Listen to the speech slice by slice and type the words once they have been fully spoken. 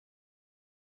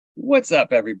What's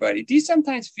up, everybody? Do you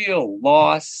sometimes feel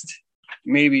lost,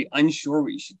 maybe unsure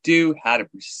what you should do, how to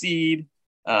proceed?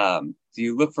 Do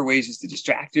you look for ways just to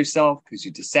distract yourself because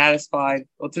you're dissatisfied?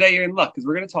 Well, today you're in luck because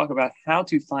we're going to talk about how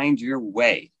to find your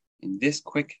way in this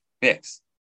quick fix,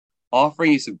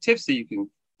 offering you some tips so you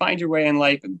can find your way in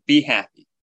life and be happy.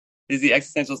 This is the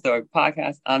Existential Stoic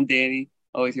Podcast. I'm Danny,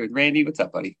 always here with Randy. What's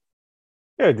up, buddy?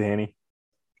 Yeah, Danny.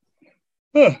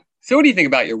 So what do you think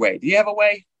about your way? Do you have a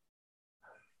way?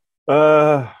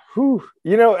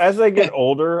 As I get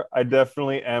older, I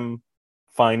definitely am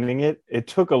finding it. It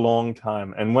took a long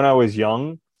time. And when I was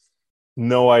young,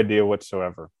 no idea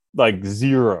whatsoever. Like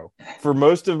zero. For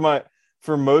most of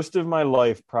my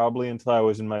life, probably until I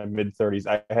was in my mid 30s,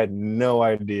 I had no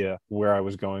idea where I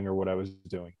was going or what I was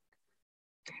doing.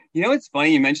 You know, it's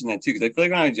funny you mentioned that too, because I feel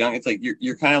like when I was young, it's like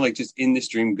you're kind of like just in the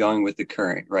stream going with the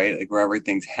current, right? Like wherever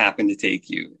things happen to take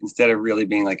you, instead of really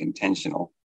being like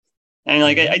intentional. And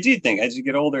like I Mhm. do think as you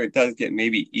get older, it does get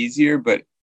maybe easier, but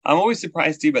I'm always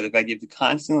surprised too by the fact you have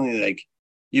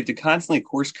to constantly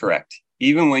course correct,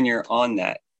 even when you're on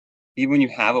that, even when you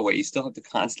have a way, you still have to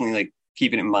constantly like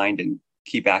keep it in mind and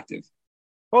keep active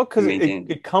Well, and because it, maintain.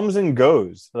 it comes and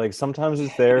goes. Like sometimes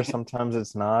it's there, sometimes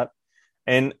it's not.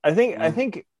 And I think I Yeah.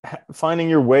 think finding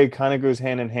your way kind of goes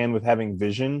hand in hand with having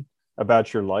vision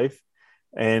about your life.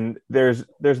 And there's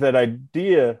that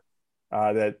idea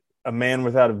that a man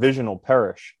without a vision will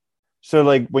perish. So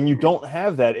like when you don't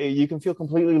have that, you can feel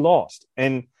completely lost.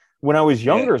 And when I was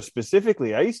Yeah. younger,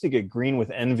 specifically, I used to get green with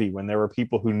envy when there were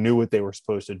people who knew what they were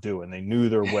supposed to do and they knew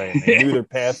their way and they knew their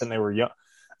path and they were young.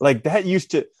 Like that used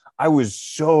to. I was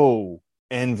so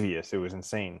envious. It was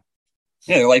insane.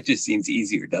 Yeah, their life just seems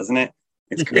easier, doesn't it?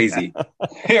 It's Yeah. crazy.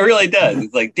 It really does.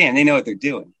 It's like, damn, they know what they're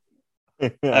doing. All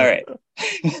Yeah.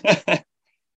 right.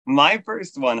 My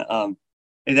first one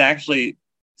is actually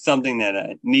something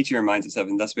that Nietzsche reminds us of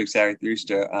in Thus Spoke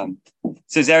Zarathustra.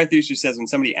 So Zarathustra says when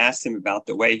somebody asks him about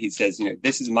the way, he says,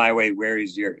 this is my way, where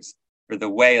is yours? Or the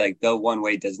way, like the one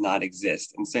way does not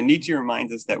exist. And so Nietzsche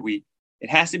reminds us that it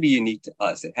has to be unique to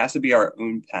us. It has to be our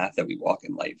own path that we walk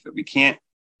in life. That we can't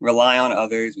rely on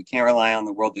others. We can't rely on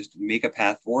the world just to make a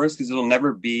path for us because it'll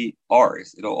never be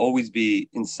ours. It'll always be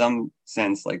in some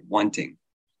sense like wanting.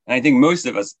 And I think most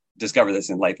of us discover this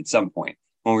in life at some point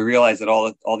when we realize that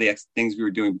all the things we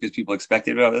were doing because people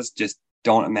expected of us just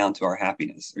don't amount to our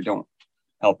happiness or don't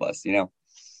help us. Yeah,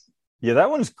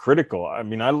 that one's critical. I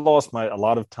mean, I lost my a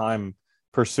lot of time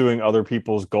pursuing other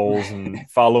people's goals and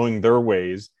following their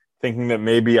ways, thinking that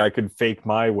maybe I could fake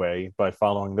my way by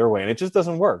following their way. And it just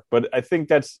doesn't work. But I think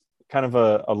that's kind of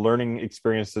a learning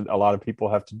experience that a lot of people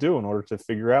have to do in order to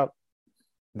figure out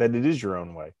that it is your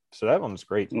own way. So that one's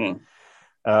great.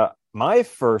 Yeah. My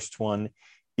first one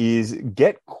is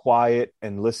get quiet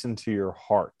and listen to your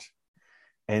heart.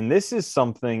 And this is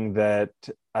something that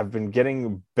I've been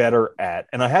getting better at.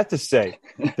 And I have to say,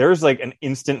 there's like an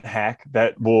instant hack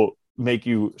that will make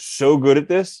you so good at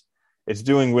this. It's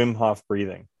doing Wim Hof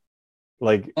breathing.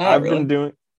 Like Oh, I've been really?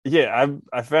 doing, yeah,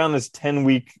 I found this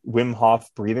 10-week Wim Hof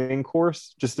breathing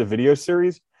course, just a video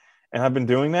series. And I've been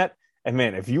doing that. And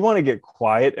man, if you want to get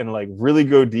quiet and like really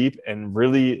go deep and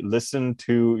really listen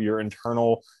to your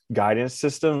internal guidance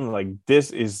system, like this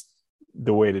is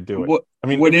the way to do it. What I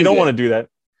mean, what if you is don't want it? to do that,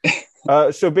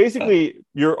 so Uh, basically,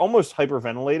 you're almost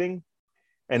hyperventilating,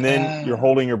 and then you're uh,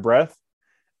 holding your breath.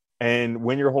 And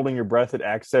when you're holding your breath, it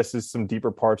accesses some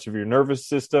deeper parts of your nervous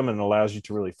system and allows you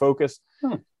to really focus.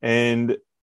 huh. And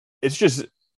it's just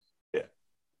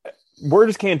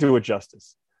words can't do it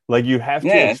justice. Like you have to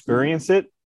Yeah. experience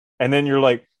it, and then you're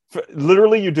like,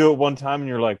 literally, you do it one time, and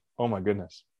you're like, oh my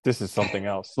goodness, this is something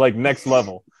else, like next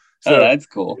level. Oh, So that's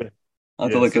cool. yeah, I'll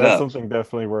have to yeah. look So it that's up. something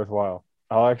definitely worthwhile.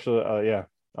 I'll actually, yeah,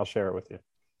 I'll share it with you.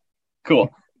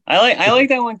 Cool. I like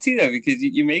that one too though, because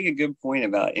you make a good point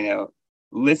about,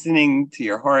 listening to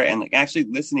your heart and like actually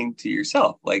listening to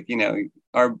yourself. Like,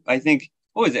 our I think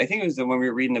what was it? I think it was when we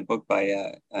were reading a book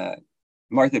by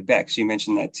Martha Beck. She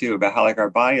mentioned that too about how like our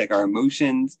body, like our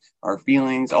emotions, our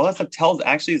feelings, all that stuff tells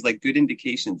actually is like good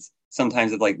indications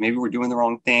sometimes of like maybe we're doing the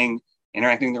wrong thing,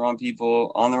 interacting with the wrong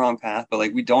people, on the wrong path, but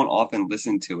like we don't often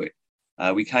listen to it.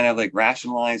 We kind of like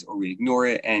rationalize or we ignore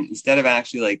it, and instead of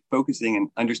actually like focusing and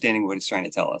understanding what it's trying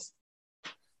to tell us.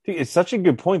 It's such a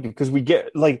good point because we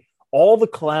get like all the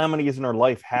calamities in our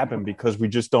life happen because we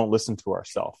just don't listen to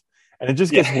ourselves. And it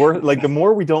just Yeah. gets worse. Like the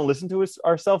more we don't listen to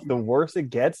ourselves, the worse it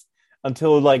gets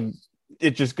until like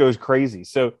it just goes crazy.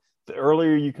 So the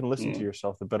earlier you can listen to Yeah.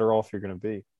 yourself, the better off you're going to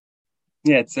be.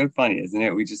 Yeah, it's so funny, isn't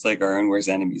it? We just like our own worst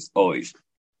enemies always.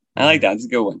 I like Mhm. that. It's a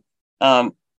good one.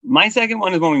 Um, My second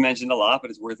one is one we mentioned a lot, but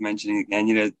it's worth mentioning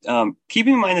again.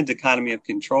 Keeping in mind the dichotomy of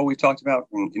control we talked about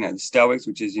from the Stoics,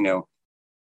 which is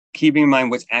keeping in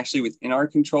mind what's actually within our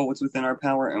control, what's within our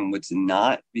power, and what's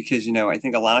not. Because I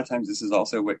think a lot of times this is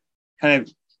also what kind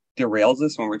of derails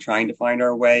us when we're trying to find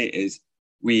our way. Is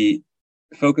we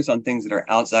focus on things that are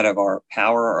outside of our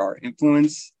power or our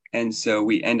influence, and so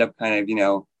we end up kind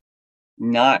of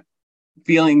not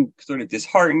feeling sort of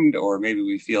disheartened, or maybe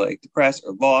we feel like depressed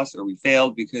or lost, or we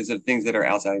failed because of things that are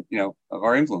outside, of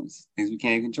our influence, things we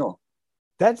can't control.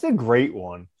 That's a great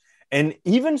one. And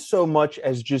even so much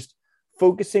as just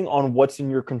focusing on what's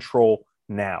in your control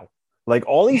now. Like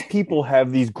all these people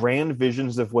have these grand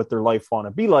visions of what their life want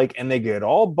to be like, and they get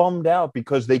all bummed out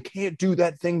because they can't do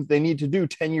that thing they need to do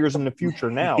 10 years in the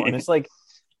future now. And it's like,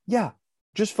 yeah,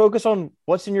 just focus on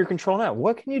what's in your control now.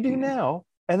 What can you do now?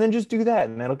 And then just do that,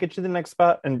 and that'll get you to the next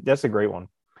spot. And that's a great one.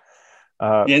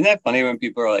 Isn't that funny when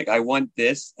people are like, I want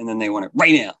this, and then they want it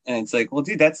right now. And it's like, well,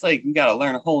 dude, that's like, you got to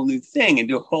learn a whole new thing and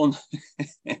do a whole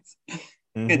it's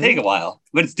going to take a while,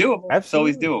 but it's doable. Absolutely. It's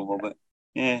always doable, but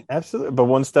yeah. Absolutely. But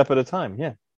one step at a time.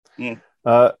 Yeah.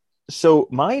 Yeah. So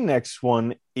my next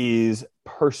one is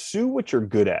pursue what you're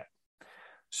good at.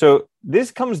 So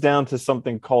this comes down to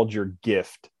something called your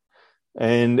gift.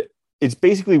 And it's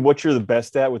basically what you're the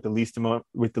best at with the least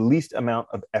amount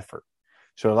of effort.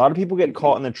 So a lot of people get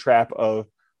caught in the trap of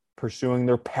pursuing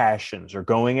their passions or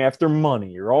going after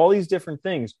money or all these different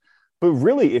things. But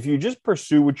really, if you just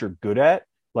pursue what you're good at,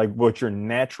 like what you're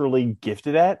naturally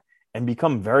gifted at, and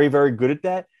become very, very good at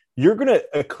that, you're going to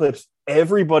eclipse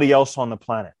everybody else on the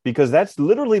planet, because that's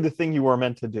literally the thing you were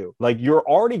meant to do. Like you're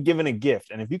already given a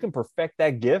gift. And if you can perfect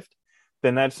that gift,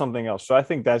 then that's something else. So I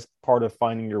think that's part of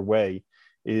finding your way,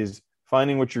 is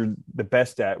finding what you're the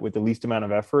best at with the least amount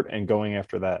of effort and going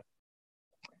after that.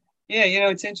 Yeah,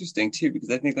 it's interesting too, because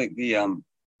I think like the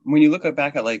when you look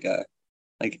back at like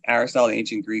Aristotle and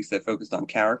ancient Greeks that focused on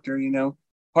character,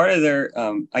 part of their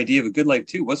idea of a good life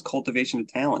too was cultivation of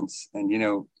talents,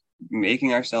 and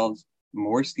making ourselves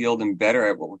more skilled and better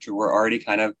at what we're already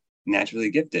kind of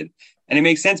naturally gifted. And it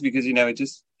makes sense because it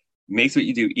just makes what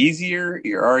you do easier.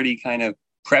 You're already kind of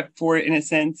prepped for it in a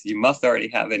sense. You must already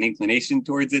have an inclination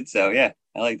towards it. So yeah,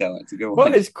 I like that one. It's a good one.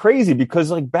 Well, it's crazy because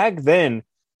like back then,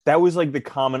 that was like the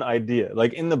common idea.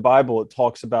 Like in the Bible, it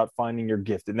talks about finding your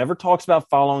gift. It never talks about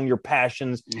following your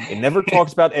passions. It never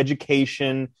talks about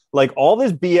education. Like all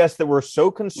this BS that we're so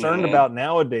concerned about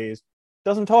nowadays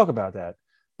doesn't talk about that.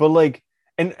 But like,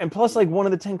 and plus like one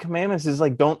of the 10 commandments is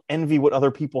like, don't envy what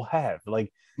other people have.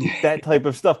 Like that type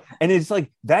of stuff. And it's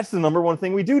like, that's the number one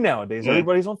thing we do nowadays.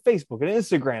 Everybody's on Facebook and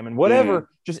Instagram and whatever,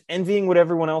 just envying what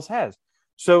everyone else has.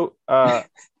 So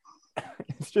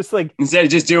it's just like, instead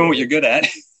of just doing what you're good at.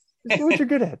 Just do what you're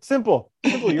good at. Simple.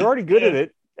 You're already good at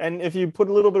it. And if you put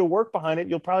a little bit of work behind it,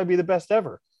 you'll probably be the best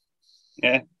ever.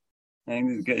 Yeah. I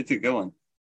think it's a good one.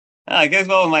 I guess,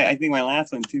 well, I think my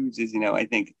last one too, which is, I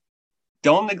think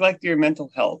don't neglect your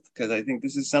mental health, because I think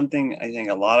this is something I think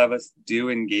a lot of us do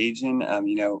engage in.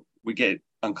 We get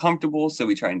uncomfortable, so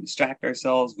we try and distract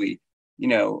ourselves.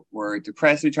 We're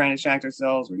depressed, we try and distract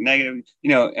ourselves. We're negative,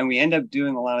 and we end up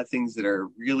doing a lot of things that are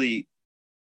really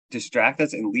distract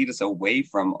us and lead us away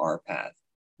from our path,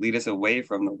 lead us away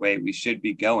from the way we should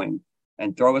be going,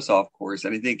 and throw us off course.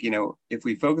 And I think, if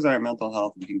we focus on our mental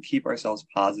health, we can keep ourselves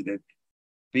positive,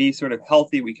 be sort of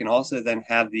healthy. We can also then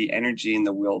have the energy and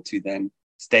the will to then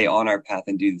stay on our path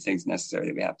and do the things necessary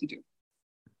that we have to do.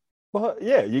 Well,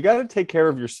 yeah, you got to take care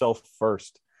of yourself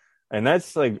first. And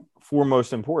that's like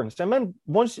foremost importance. And then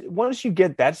once you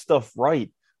get that stuff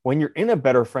right, when you're in a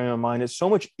better frame of mind, it's so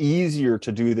much easier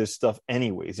to do this stuff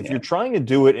anyways. If you're trying to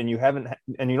do it and you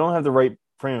don't have the right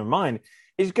frame of mind,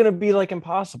 it's going to be like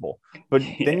impossible. But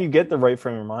then you get the right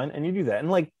frame of mind and you do that.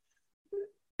 And like,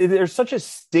 there's such a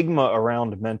stigma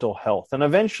around mental health. And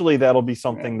eventually that'll be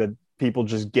something that people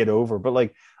just get over. But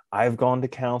like, I've gone to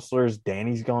counselors.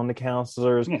 Danny's gone to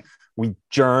counselors. Yeah. We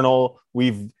journal.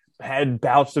 We've had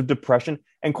bouts of depression.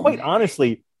 And quite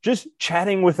honestly, just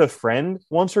chatting with a friend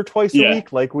once or twice a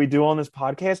week, like we do on this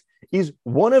podcast, is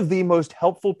one of the most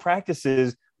helpful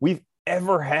practices we've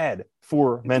ever had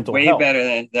for mental health. Way better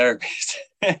than therapist.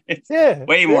 It's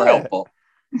way more helpful.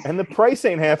 And the price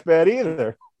ain't half bad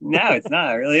either. No, it's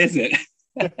not. It really isn't.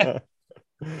 Oh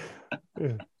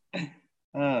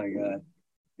my God.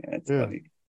 Yeah, it's funny.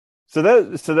 So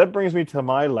that brings me to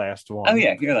my last one. Oh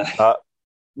yeah, hear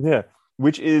that.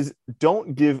 Which is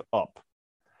don't give up.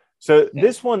 So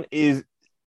this one is,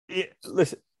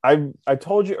 listen, I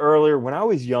told you earlier, when I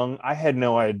was young, I had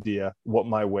no idea what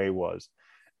my way was.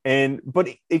 But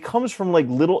it comes from like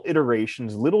little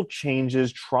iterations, little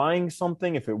changes, trying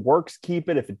something. If it works, keep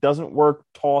it. If it doesn't work,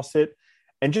 toss it,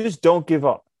 and just don't give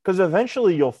up, because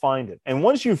eventually you'll find it. And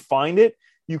once you find it,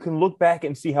 you can look back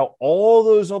and see how all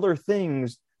those other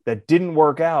things that didn't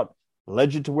work out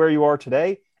led you to where you are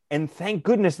today. And thank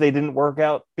goodness they didn't work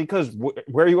out, because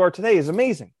where you are today is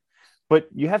amazing. But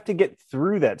you have to get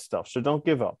through that stuff. So don't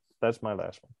give up. That's my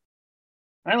last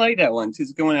one. I like that one.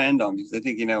 It's a good one to end on, because I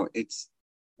think, it's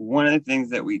one of the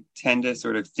things that we tend to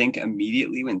sort of think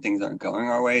immediately when things aren't going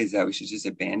our way is that we should just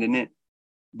abandon it.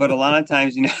 But a lot of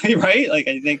times, right? Like,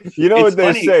 I think what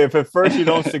they say: if at first you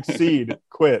don't succeed,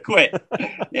 quit. Quit.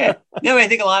 Yeah. No, I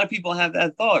think a lot of people have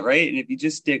that thought, right? And if you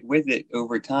just stick with it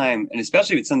over time, and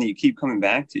especially if it's something you keep coming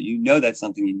back to, that's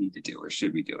something you need to do or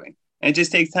should be doing. And it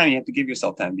just takes time. You have to give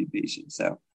yourself time to be patient.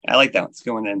 So I like that one. It's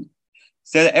going in.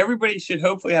 So that everybody should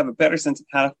hopefully have a better sense of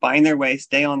how to find their way,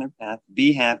 stay on their path,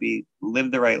 be happy,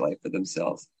 live the right life for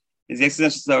themselves. It's the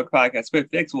Existential Stoic Podcast. Quick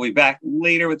Fix. We'll be back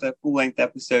later with a full-length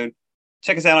episode.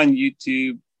 Check us out on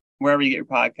YouTube, wherever you get your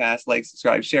podcast. Like,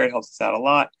 subscribe, share. It helps us out a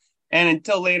lot. And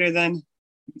until later, then,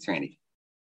 it's Randy.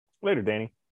 Later,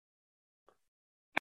 Danny.